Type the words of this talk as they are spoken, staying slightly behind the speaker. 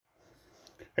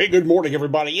Hey, good morning,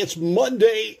 everybody. It's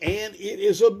Monday, and it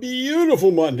is a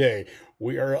beautiful Monday.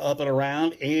 We are up and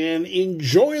around and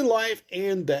enjoying life,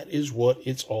 and that is what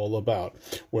it's all about.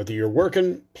 Whether you're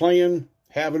working, playing,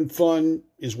 having fun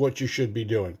is what you should be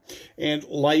doing. And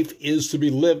life is to be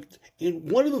lived.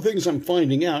 And one of the things I'm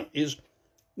finding out is,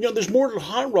 there's more to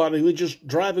hot rodding than just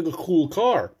driving a cool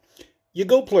car. You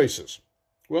go places.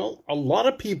 Well, a lot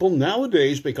of people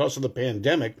nowadays, because of the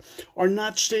pandemic, are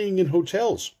not staying in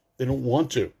hotels. They don't want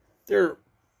to. They're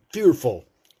fearful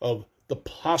of the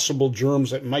possible germs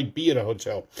that might be at a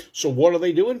hotel. So what are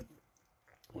they doing?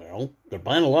 Well, they're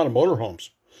buying a lot of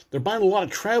motorhomes. They're buying a lot of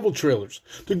travel trailers.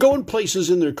 They're going places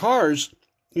in their cars,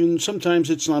 and sometimes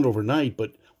it's not overnight,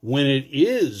 but when it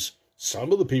is,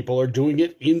 some of the people are doing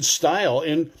it in style,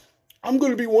 and I'm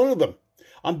going to be one of them.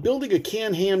 I'm building a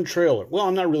Can-Ham trailer. Well,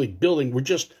 I'm not really building. We're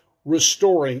just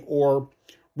restoring or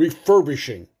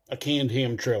refurbishing a canned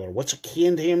ham trailer. What's a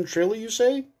canned ham trailer, you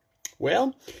say?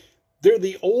 Well, they're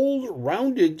the old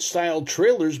rounded style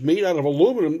trailers made out of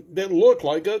aluminum that look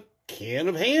like a can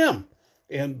of ham.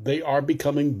 And they are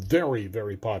becoming very,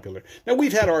 very popular. Now,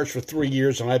 we've had ours for 3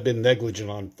 years, and I've been negligent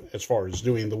on as far as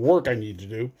doing the work I need to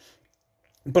do.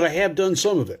 But I have done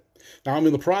some of it. Now, I'm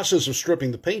in the process of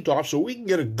stripping the paint off so we can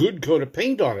get a good coat of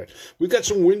paint on it. We've got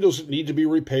some windows that need to be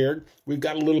repaired. We've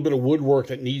got a little bit of woodwork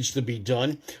that needs to be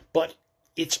done. But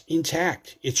it's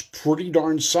intact. It's pretty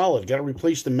darn solid. Got to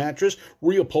replace the mattress,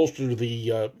 reupholster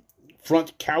the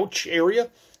front couch area.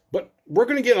 But we're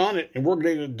going to get on it, and we're going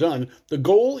to get it done. The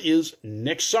goal is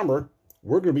next summer,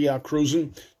 we're going to be out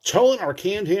cruising, towing our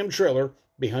canned ham trailer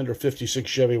behind our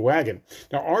 56 Chevy wagon.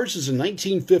 Now, ours is a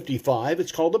 1955.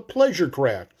 It's called the Pleasure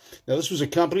Craft. Now, this was a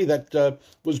company that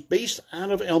was based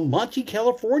out of El Monte,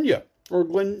 California, or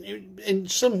Glen,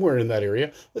 and somewhere in that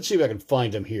area. Let's see if I can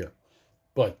find them here.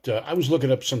 But I was looking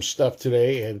up some stuff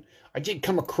today, and I did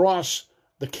come across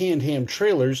the canned ham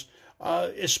trailers,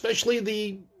 especially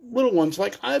the little ones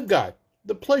like I've got,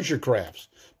 the Pleasure Crafts.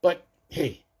 But,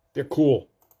 hey, they're cool,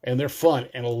 and they're fun,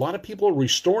 and a lot of people are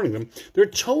restoring them. They're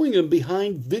towing them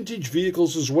behind vintage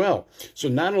vehicles as well. So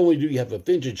not only do you have a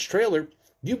vintage trailer,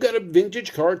 you've got a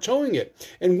vintage car towing it.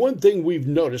 And one thing we've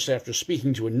noticed after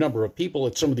speaking to a number of people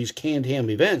at some of these canned ham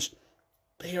events,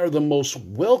 they are the most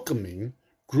welcoming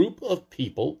group of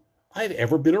people I've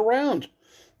ever been around.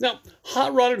 Now,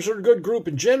 hot rodders are a good group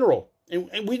in general,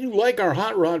 and we do like our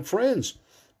hot rod friends.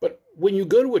 But when you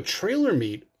go to a trailer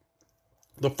meet,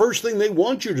 the first thing they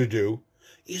want you to do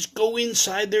is go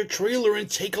inside their trailer and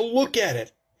take a look at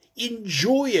it.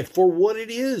 Enjoy it for what it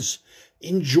is.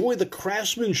 Enjoy the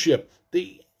craftsmanship,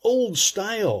 the old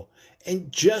style,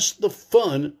 and just the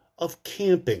fun of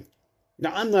camping.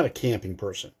 Now, I'm not a camping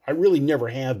person. I really never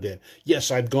have been.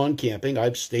 Yes, I've gone camping.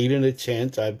 I've stayed in a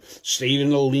tent. I've stayed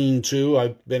in a lean-to.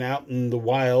 I've been out in the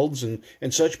wilds and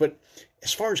such. But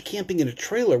as far as camping in a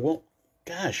trailer, well,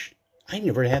 gosh, I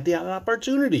never had the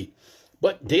opportunity.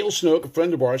 But Dale Snook, a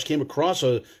friend of ours, came across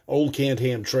an old canned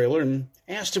ham trailer and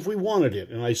asked if we wanted it.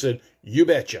 And I said, you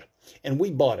betcha. And we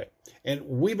bought it. And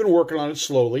we've been working on it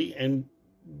slowly and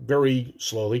very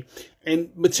slowly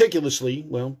and meticulously,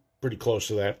 well, pretty close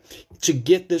to that, to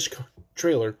get this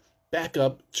trailer back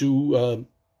up to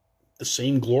the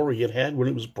same glory it had when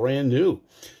it was brand new.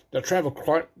 Now, Travel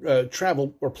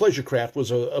or Pleasure Craft was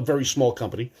a very small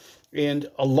company, and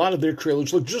a lot of their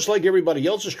trailers looked just like everybody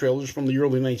else's trailers from the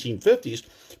early 1950s,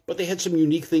 but they had some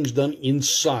unique things done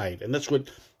inside, and that's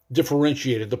what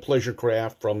differentiated the Pleasure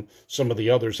Craft from some of the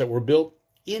others that were built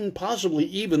in possibly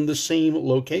even the same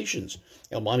locations.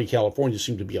 El Monte, California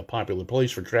seemed to be a popular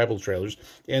place for travel trailers,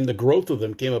 and the growth of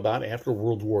them came about after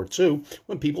World War II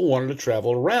when people wanted to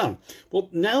travel around. Well,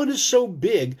 now it is so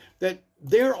big that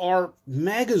there are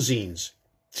magazines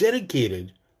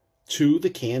dedicated to the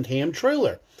canned ham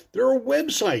trailer. There are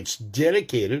websites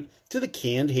dedicated to the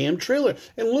canned ham trailer.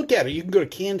 And look at it. You can go to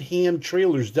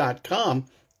cannedhamtrailers.com.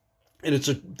 And it's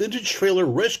a vintage trailer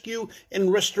rescue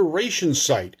and restoration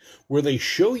site where they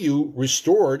show you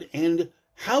restored and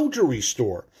how to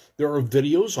restore. There are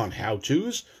videos on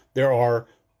how-tos. There are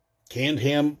canned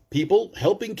ham people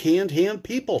helping canned ham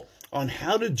people on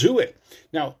how to do it.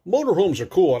 Now, motorhomes are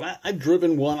cool, and I've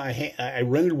driven one. I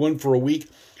rented one for a week,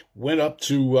 went up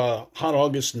to Hot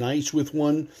August Nights with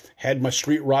one, had my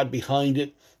street rod behind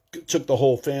it, took the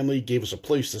whole family, gave us a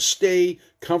place to stay,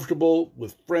 comfortable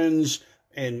with friends,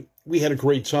 and we had a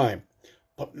great time.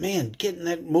 But man, getting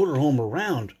that motorhome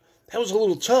around, that was a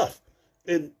little tough.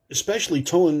 And especially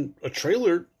towing a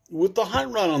trailer with the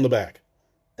hot rod on the back.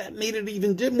 That made it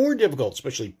even more difficult,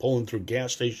 especially pulling through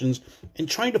gas stations and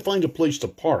trying to find a place to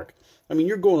park. I mean,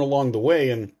 you're going along the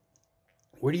way, and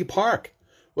where do you park?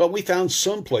 Well, we found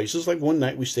some places, like one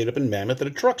night we stayed up in Mammoth at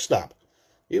a truck stop.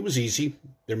 It was easy.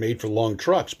 They're made for long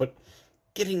trucks, but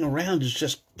getting around is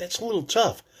just, that's a little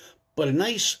tough. But a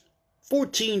nice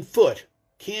 14-foot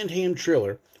canned ham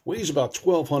trailer, weighs about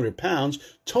 1,200 pounds,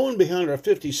 towing behind our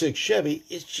 56 Chevy,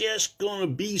 is just going to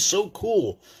be so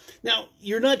cool. Now,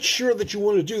 you're not sure that you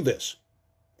want to do this.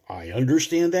 I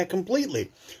understand that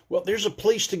completely. Well, there's a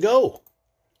place to go.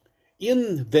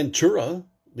 In Ventura,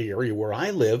 the area where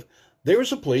I live,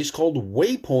 there's a place called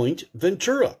Waypoint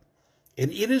Ventura.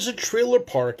 And it is a trailer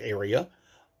park area,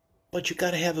 but you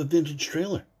got to have a vintage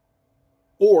trailer.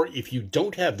 Or if you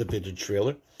don't have the vintage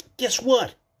trailer, guess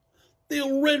what?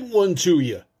 They'll rent one to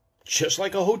you. Just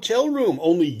like a hotel room,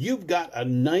 only you've got a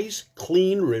nice,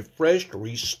 clean, refreshed,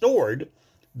 restored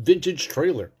vintage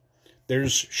trailer.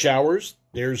 There's showers.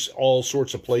 There's all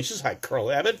sorts of places. Hi,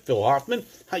 Carl Abbott, Phil Hoffman.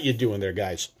 How you doing there,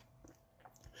 guys?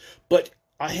 But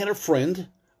I had a friend,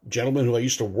 a gentleman who I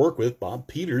used to work with, Bob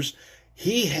Peters.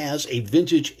 He has a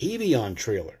vintage Avion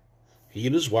trailer. He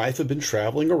and his wife have been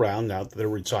traveling around now that they're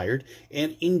retired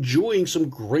and enjoying some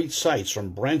great sights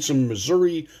from Branson,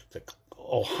 Missouri, to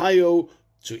Ohio,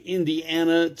 to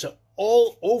Indiana, to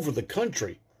all over the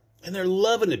country. And they're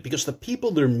loving it because the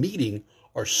people they're meeting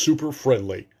are super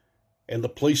friendly. And the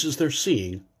places they're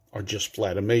seeing are just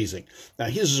flat amazing. Now,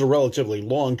 his is a relatively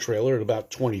long trailer at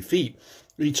about 20 feet.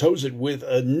 He tows it with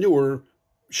a newer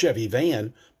Chevy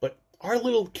van, but our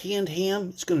little canned ham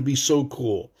is going to be so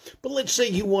cool. But let's say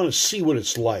you want to see what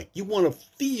it's like. You want to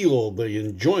feel the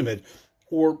enjoyment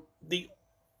or the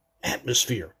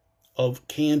atmosphere of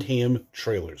canned ham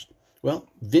trailers. Well,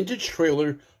 Vintage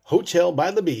Trailer Hotel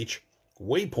by the Beach,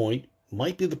 Waypoint,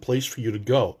 might be the place for you to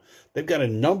go. They've got a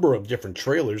number of different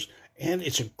trailers, and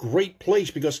it's a great place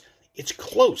because it's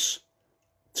close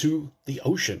to the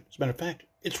ocean. As a matter of fact,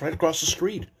 it's right across the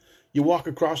street. You walk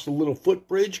across the little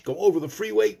footbridge, go over the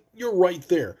freeway, you're right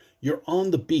there. You're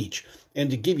on the beach. And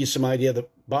to give you some idea, that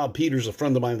Bob Peters, a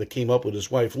friend of mine that came up with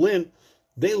his wife Lynn,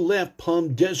 they left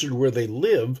Palm Desert where they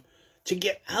live to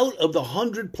get out of the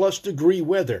 100-plus degree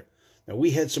weather. Now,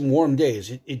 we had some warm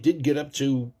days. It did get up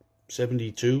to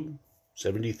 72,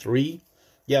 73.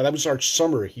 Yeah, that was our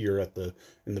summer here in the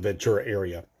Ventura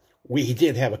area. We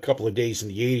did have a couple of days in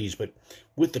the 80s, but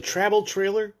with the travel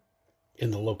trailer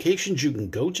and the locations you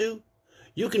can go to,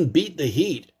 you can beat the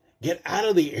heat, get out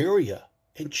of the area,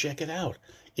 and check it out.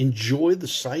 Enjoy the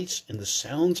sights and the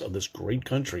sounds of this great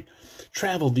country.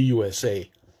 Travel the USA.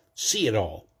 See it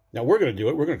all. Now, we're going to do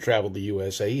it. We're going to travel the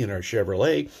USA in our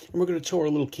Chevrolet, and we're going to tow our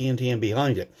little canned ham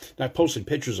behind it. And I posted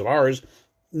pictures of ours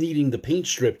needing the paint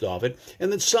stripped off it,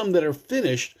 and then some that are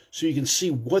finished so you can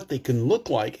see what they can look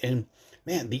like. And,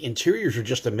 man, the interiors are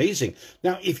just amazing.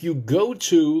 Now, if you go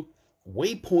to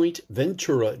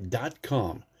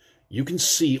waypointventura.com, you can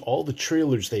see all the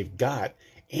trailers they've got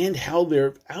and how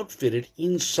they're outfitted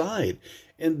inside.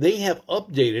 And they have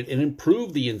updated and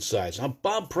improved the insides. Now,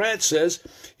 Bob Pratt says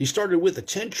he started with a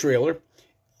tent trailer,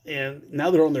 and now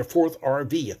they're on their fourth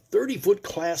RV, a 30-foot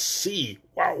Class C.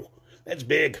 Wow, that's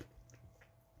big.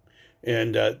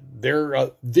 And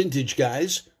they're vintage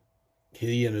guys,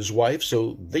 he and his wife,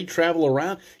 so they travel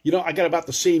around. You know, I got about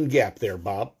the same gap there,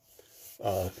 Bob.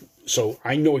 So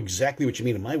I know exactly what you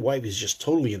mean. And my wife is just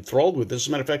totally enthralled with this. As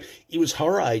a matter of fact, it was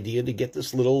her idea to get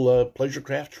this little pleasure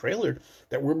craft trailer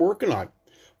that we're working on.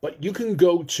 But you can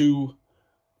go to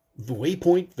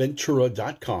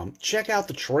waypointventura.com. Check out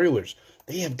the trailers.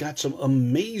 They have got some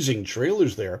amazing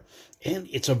trailers there. And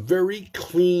it's a very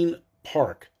clean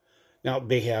park. Now,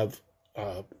 they have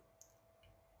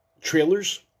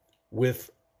trailers with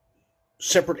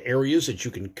separate areas that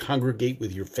you can congregate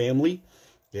with your family.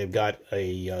 They've got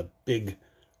a big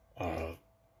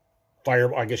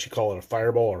fire, I guess you call it a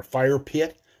fireball or a fire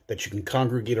pit that you can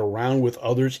congregate around with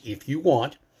others if you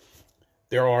want.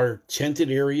 There are tented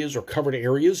areas or covered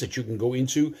areas that you can go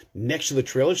into next to the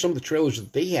trailer. Some of the trailers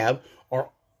that they have are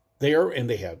there, and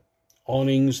they have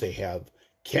awnings, they have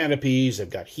canopies, they've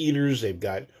got heaters, they've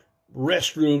got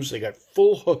restrooms, they got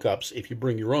full hookups if you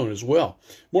bring your own as well.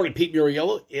 Morning, Pete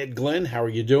Muriello, Ed Glenn, how are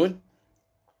you doing?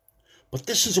 But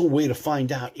this is a way to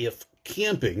find out if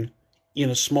camping in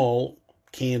a small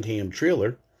canned ham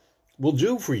trailer will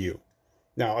do for you.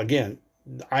 Now, again,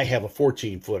 I have a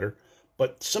 14-footer,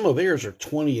 but some of theirs are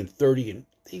 20 and 30, and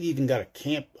they've even got a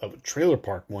trailer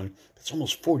park one that's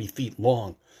almost 40 feet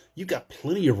long. You've got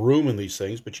plenty of room in these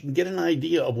things, but you can get an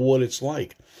idea of what it's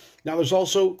like. Now, there's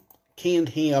also Canned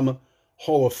Ham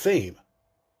Hall of Fame,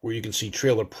 where you can see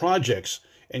trailer projects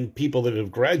and people that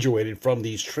have graduated from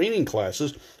these training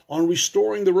classes on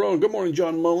restoring their own. Good morning,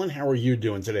 John Mullen. How are you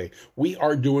doing today? We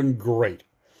are doing great.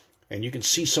 And you can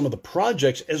see some of the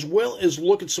projects as well as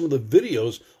look at some of the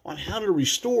videos on how to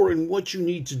restore and what you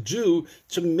need to do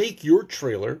to make your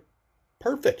trailer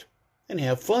perfect and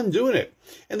have fun doing it.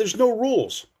 And there's no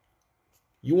rules.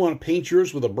 You want to paint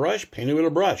yours with a brush, paint it with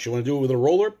a brush. You want to do it with a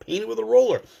roller, paint it with a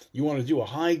roller. You want to do a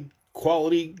high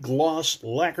quality gloss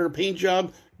lacquer paint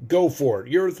job, go for it.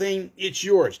 Your thing, it's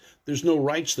yours. There's no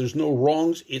rights, there's no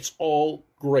wrongs. It's all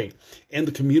great. And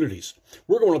the communities.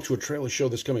 We're going up to a trailer show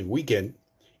this coming weekend.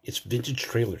 It's Vintage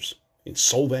Trailers in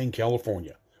Solvang,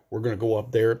 California. We're going to go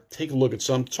up there, take a look at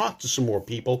some, talk to some more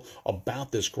people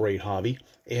about this great hobby.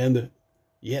 And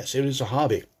yes, it is a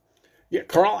hobby. Yeah,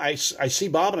 Carl, I see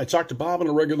Bob, and I talk to Bob on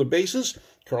a regular basis.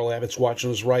 Carl Abbott's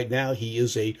watching us right now. He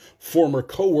is a former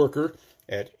co-worker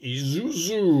at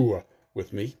Isuzu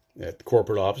with me at the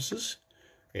corporate offices.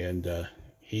 And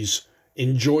he's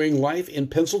enjoying life in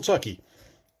Pennsylvania.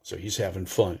 So he's having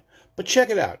fun. But check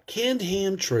it out, Canned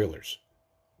Ham Trailers.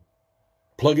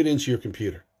 Plug it into your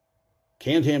computer.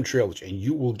 Canned Ham Trailers, and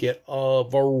you will get a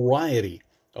variety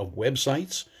of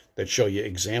websites that show you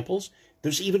examples.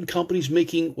 There's even companies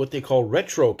making what they call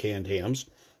retro canned hams.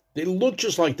 They look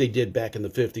just like they did back in the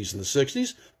 50s and the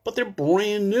 60s, but they're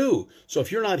brand new. So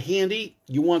if you're not handy,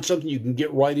 you want something you can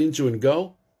get right into and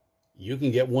go, you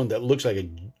can get one that looks like it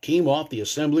came off the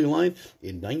assembly line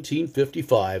in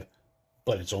 1955,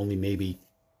 but it's only maybe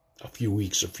a few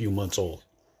weeks, a few months old.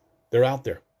 They're out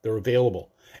there. They're available.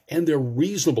 And they're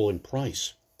reasonable in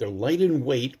price. They're light in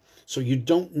weight, so you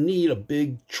don't need a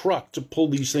big truck to pull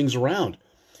these things around.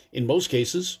 In most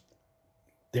cases,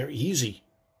 they're easy.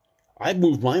 I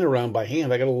move mine around by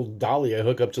hand. I got a little dolly I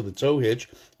hook up to the tow hitch,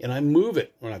 and I move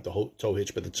it. Well, not the tow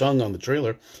hitch, but the tongue on the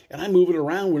trailer. And I move it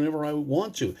around whenever I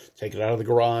want to. Take it out of the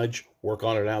garage, work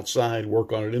on it outside,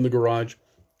 work on it in the garage.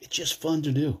 It's just fun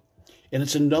to do. And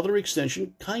it's another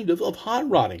extension, kind of hot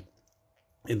rodding.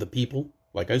 And the people,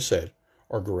 like I said,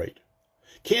 are great.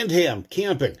 Canned ham,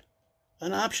 camping,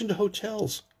 an option to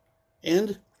hotels.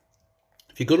 And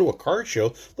if you go to a car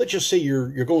show, let's just say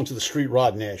you're going to the Street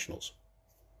Rod Nationals.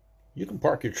 You can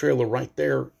park your trailer right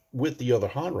there with the other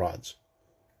hot rods.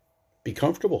 Be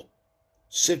comfortable.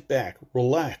 Sit back,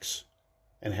 relax,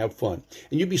 and have fun.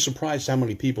 And you'd be surprised how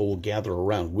many people will gather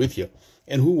around with you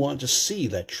and who want to see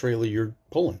that trailer you're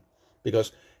pulling,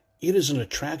 because it is an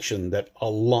attraction that a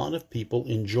lot of people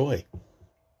enjoy.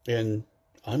 And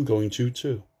I'm going to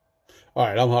too. All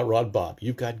right, I'm Hot Rod Bob.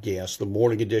 You've got gas, the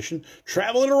morning edition,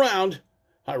 traveling around.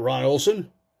 Hi, Ron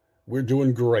Olson. We're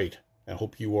doing great. I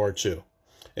hope you are too.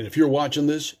 And if you're watching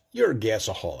this, you're a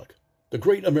gasaholic. The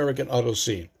great American auto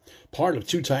scene. Part of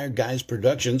Two Tired Guys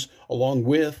Productions, along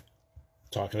with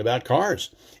Talking About Cars.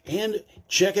 And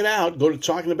check it out. Go to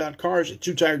Talking About Cars at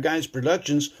Two Tired Guys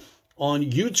Productions on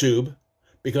YouTube,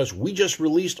 because we just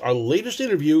released our latest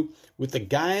interview with the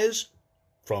guys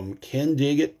from Ken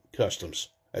Diggett Customs.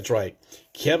 That's right.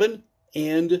 Kevin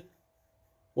and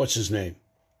what's his name?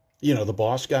 You know, the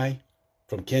boss guy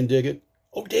from Ken Diggett.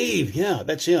 Oh, Dave. Yeah,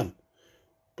 that's him.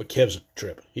 But Kev's a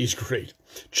trip. He's great.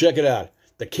 Check it out.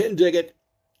 The Ken Diggett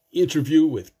interview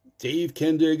with Dave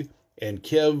Kendig and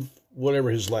Kev, whatever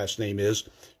his last name is,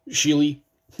 Sheely,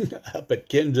 up at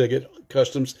Ken Diggett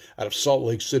Customs out of Salt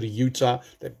Lake City, Utah,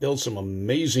 that builds some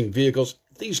amazing vehicles.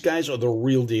 These guys are the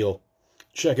real deal.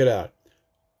 Check it out.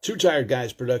 Two Tired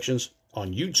Guys Productions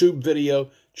on YouTube video.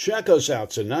 Check us out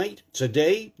tonight,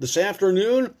 today, this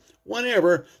afternoon,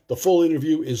 whenever. The full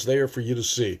interview is there for you to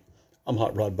see. I'm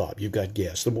Hot Rod Bob. You've got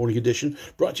gas. The morning edition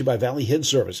brought to you by Valley Head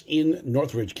Service in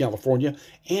Northridge, California,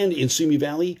 and in Simi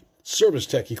Valley Service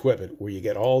Tech Equipment, where you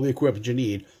get all the equipment you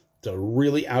need to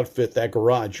really outfit that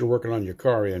garage you're working on your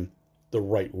car in the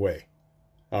right way.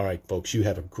 All right, folks, you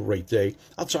have a great day.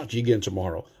 I'll talk to you again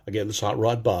tomorrow. Again, this is Hot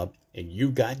Rod Bob, and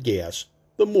You've Got Gas,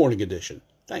 the morning edition.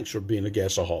 Thanks for being a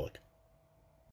gasaholic.